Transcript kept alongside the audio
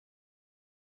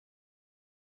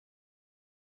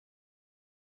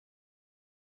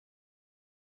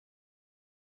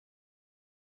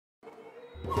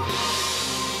Hello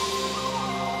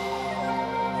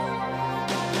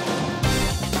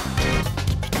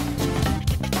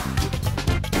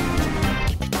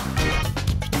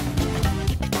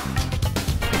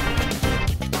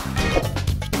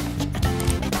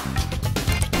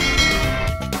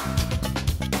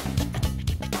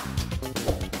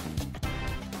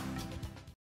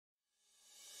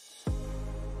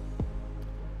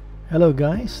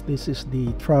guys, this is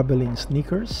the Traveling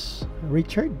Sneakers,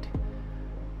 Richard,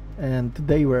 and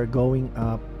today we're going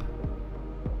up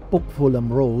Pok Fu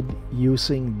Lam Road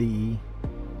using the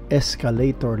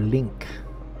Escalator Link.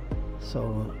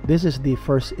 So this is the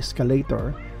first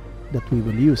escalator that we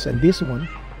will use, and this one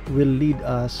will lead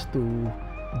us to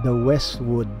the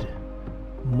Westwood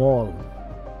Mall.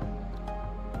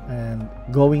 And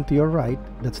going to your right,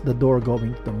 that's the door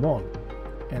going to the mall.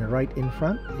 And right in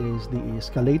front is the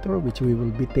escalator, which we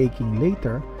will be taking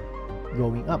later,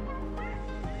 going up.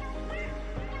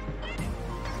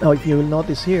 Now, if you will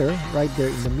notice here, right there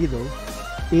in the middle,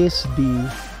 is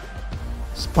the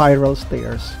spiral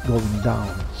stairs going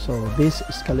down. So this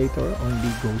escalator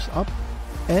only goes up,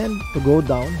 and to go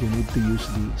down, you need to use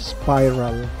the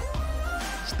spiral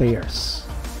stairs.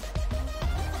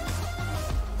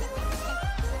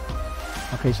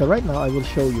 Okay, so right now I will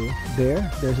show you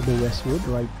there's the Westwood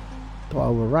right to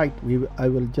our right. I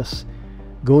will just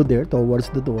go there towards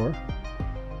the door,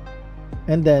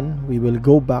 and then we will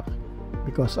go back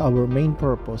because our main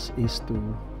purpose is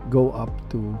to go up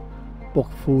to Pok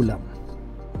Fu Lam.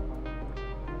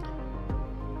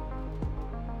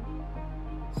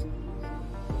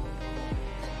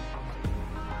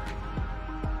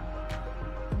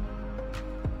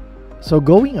 So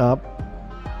going up,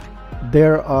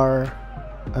 there are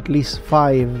at least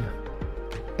 5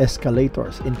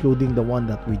 escalators, including the one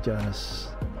that we just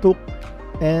took,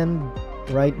 and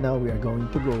right now we are going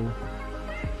to go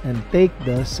and take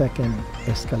the second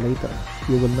escalator.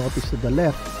 You will notice to the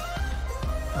left,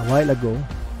 a while ago,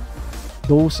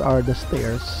 those are the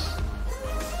stairs.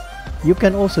 You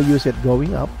can also use it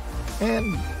going up,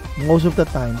 and most of the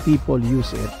time people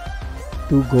use it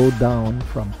to go down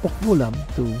from Pok Fu Lam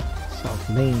to South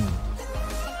Lane.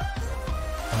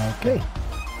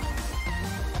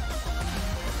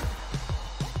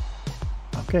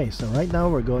 Okay, so right now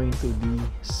we're going to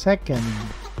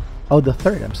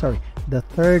the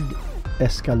third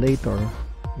escalator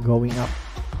going up.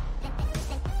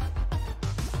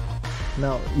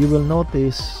 Now you will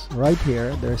notice right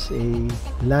here there's a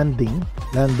landing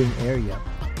area.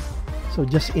 So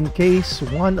just in case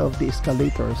one of the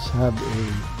escalators have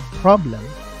a problem,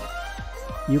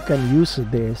 you can use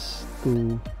this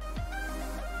to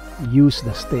use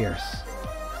the stairs,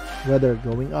 whether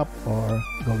going up or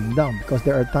going down, because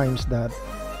there are times that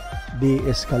the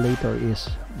escalator is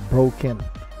broken,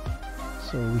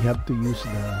 so we have to use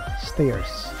the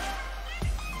stairs.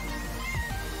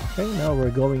 Okay, now we're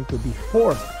going to the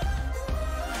 4th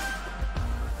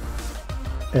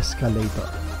escalator.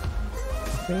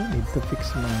 Okay, need to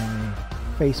fix my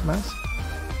face mask.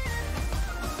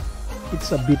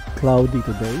 It's a bit cloudy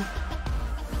today,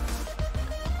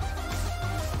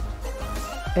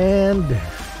 and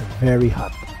very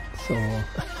hot, so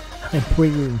I'm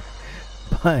bringing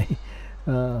my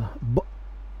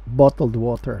bottled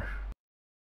water.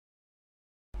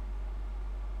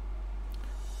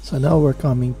 So now we're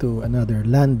coming to another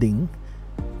landing,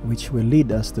 which will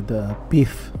lead us to the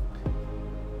 5th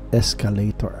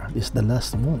escalator. This is the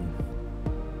last one.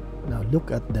 Now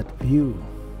look at that view.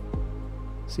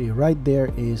 See, right there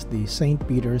is the St.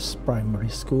 Peter's Primary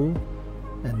School,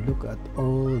 and look at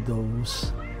all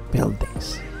those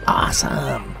buildings.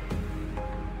 Awesome!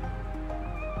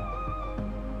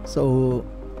 So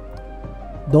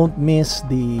don't miss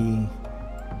the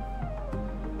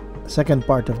second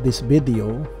part of this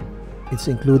video. It's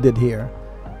included here.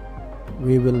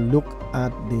 We will look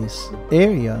at this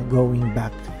area going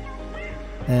back,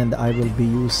 and I will be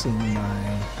using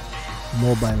my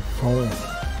mobile phone.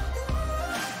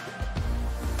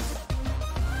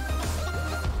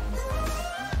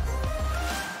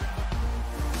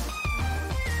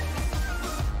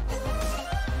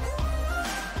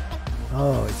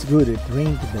 Oh, it's good. It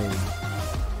rained today.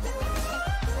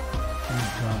 Thank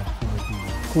God for the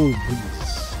cool breeze.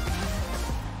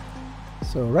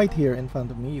 So right here in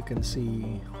front of me, you can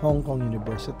see Hong Kong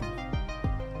University.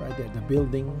 Right there, the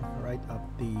building right up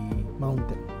the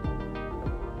mountain.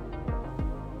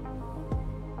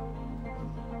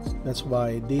 That's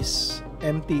why this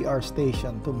MTR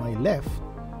station to my left,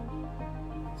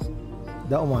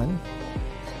 that one,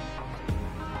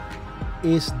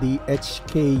 is the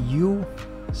HKU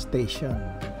station,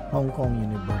 Hong Kong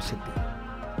University.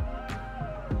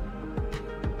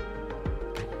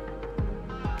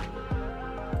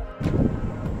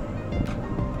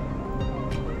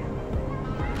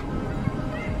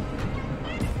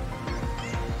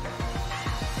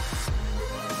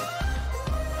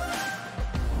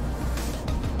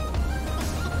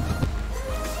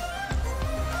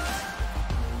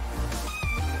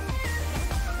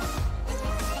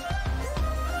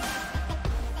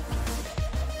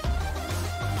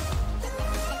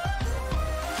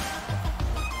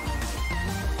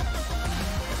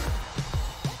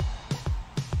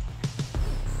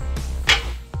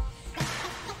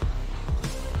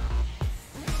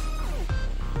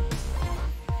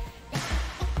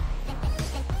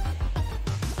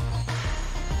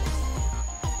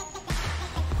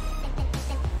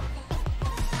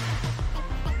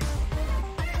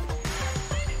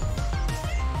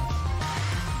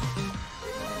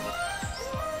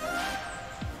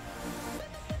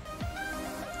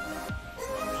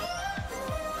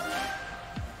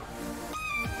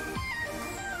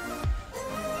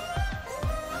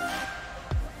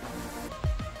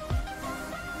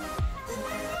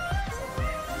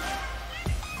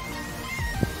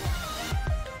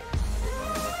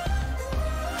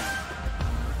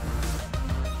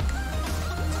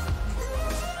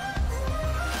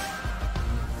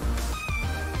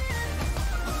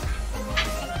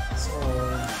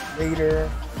 later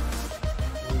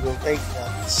we will take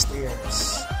that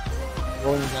stairs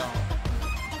going down.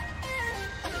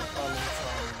 We're coming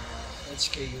from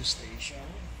HKU station,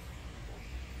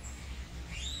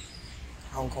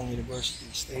 Hong Kong University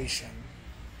station.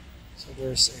 So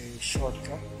there's a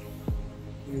shortcut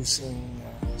using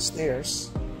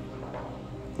stairs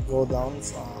to go down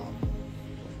from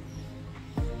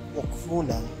Pok Fu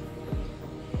Lam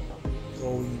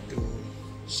going to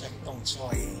Shek Tong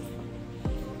Tsui.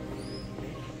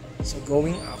 So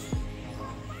going up,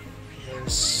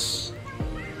 there's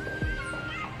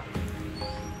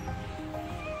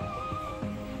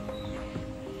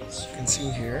as you can see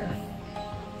here,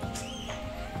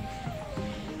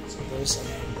 so there's an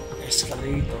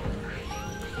escalator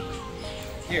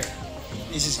here.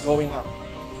 This is going up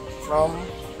from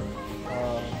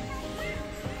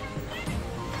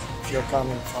if you're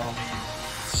coming from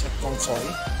Shek Tong Tsui,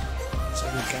 so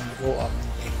you can go up and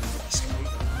take the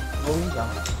escalator. Going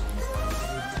down, you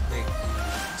need to take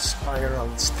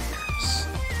spiral stairs.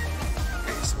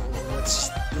 Okay, so let's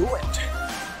do it.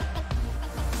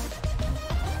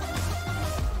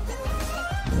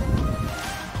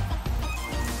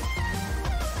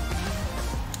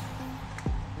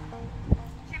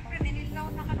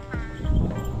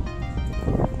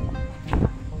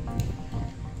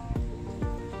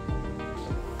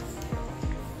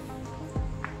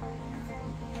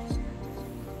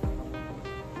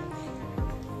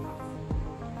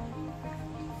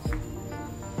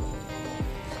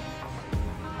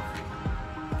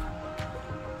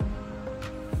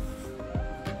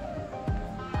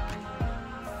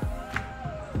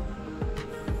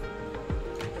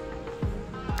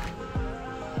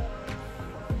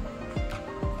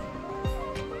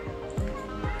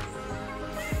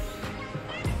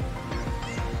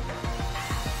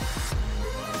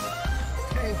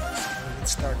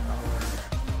 Let's start our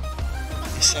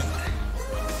descent.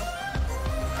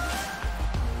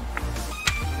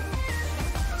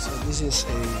 So this is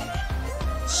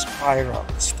a spiral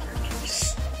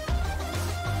staircase,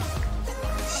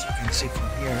 as you can see from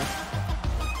here.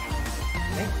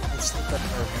 Okay, let's look at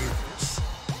our views.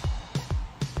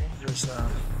 Okay, there's a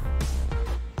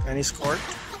tennis court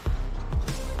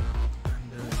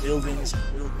and buildings and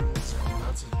buildings and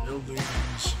lots of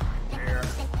buildings right there.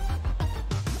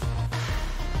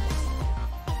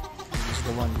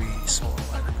 The one we saw a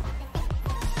while ago.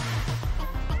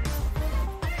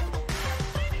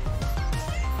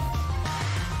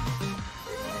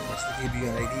 Just to give you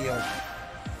an idea.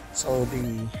 So the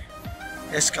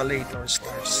escalator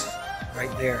starts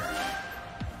right there.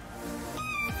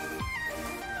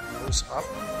 Goes up.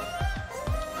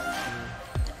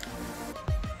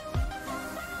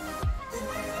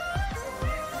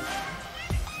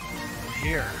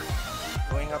 Here.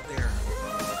 Going up there.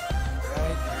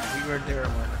 We were there a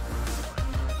while ago.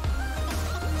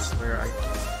 That's where I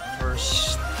took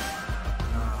first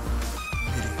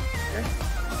video. Okay,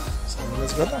 so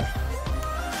let's go down.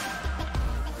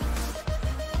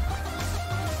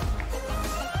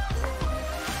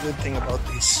 The good thing about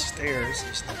these stairs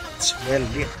is that it's well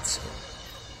lit. So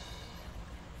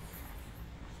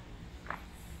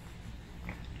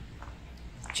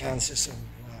chances of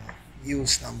you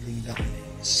stumbling down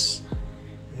is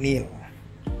nil.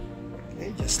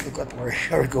 Okay, just look at where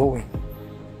you're going.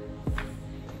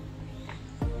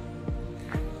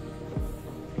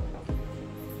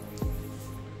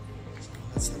 So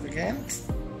let's look again.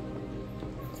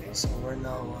 Okay, so we're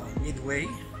now midway.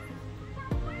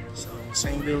 So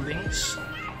same buildings.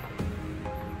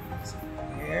 So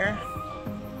here.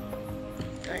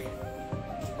 Okay.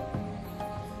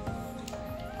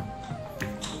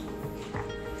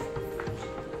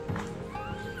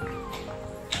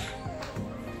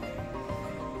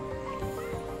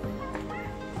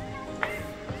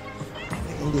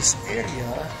 In this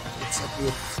area, it's a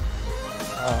bit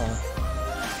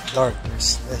dark.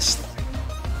 There's less light.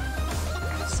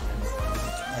 So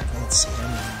I cannot see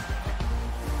any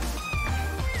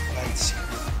lights here,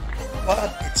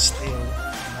 but it's still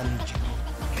manageable.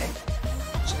 Okay,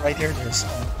 so right here, there's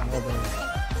another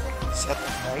set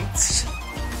of lights.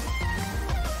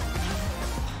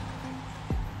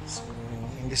 So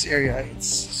in this area,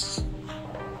 it's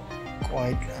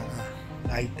quite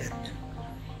lighted.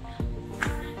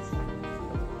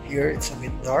 Here it's a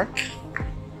bit dark,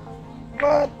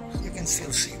 but you can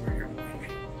still see where you're going.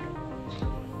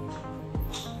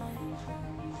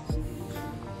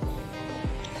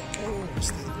 Okay, we're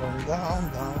still going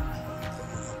down, down, down.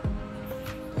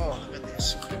 Oh, look at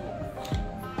this. Cool.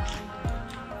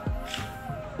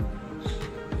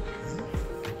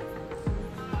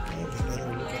 Okay, we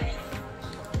better look at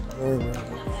where we're going.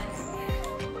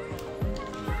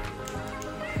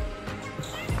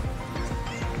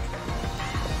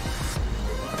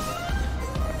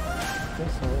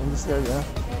 this area,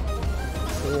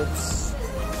 it's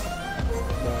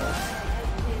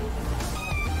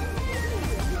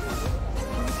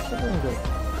doing good.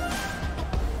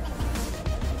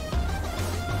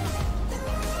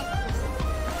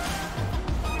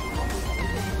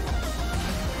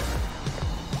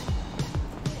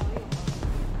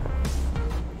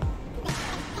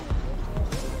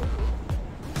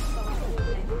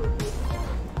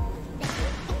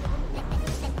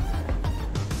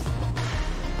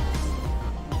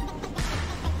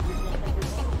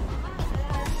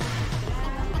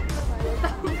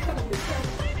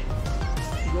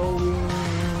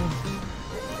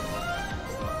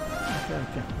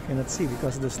 I cannot see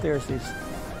because the stairs is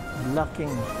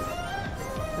blocking.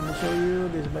 Let me show you.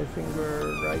 This is my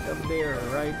finger right up there,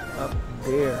 right up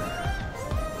there.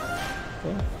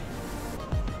 Okay.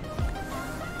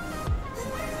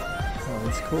 Oh,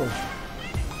 it's cool.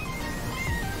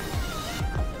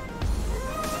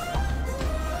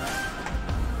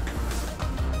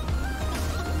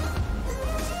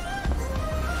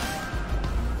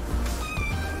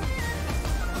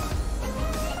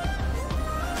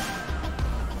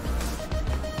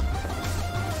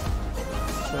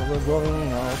 So we're going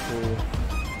now to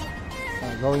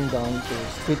going down to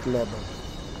street level.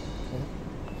 Okay.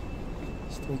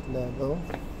 Street level.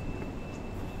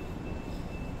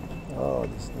 Oh,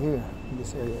 this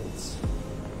area it's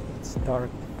dark.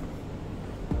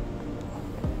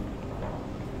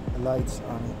 The lights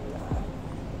aren't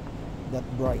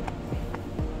that bright.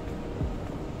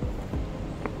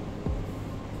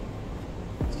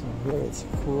 So here it's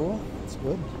cool. It's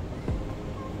good.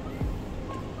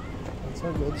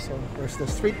 So good. So there's the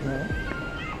street now.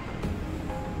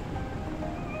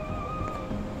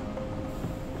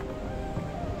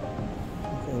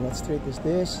 Okay, what street is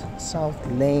this? South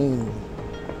Lane.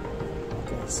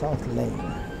 Okay, South Lane.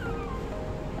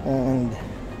 And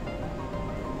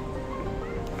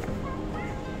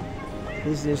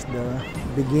this is the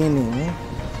beginning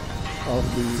of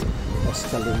the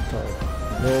escalator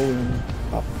going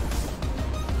up.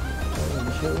 So let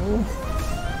me show you.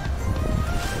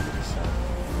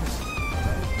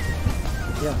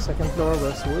 Yeah, second floor,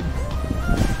 Westwood,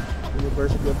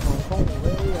 University of Hong Kong,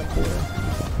 way up there.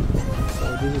 So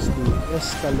this is the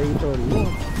Escalator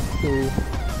Link to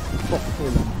Pok Fu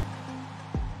Lam.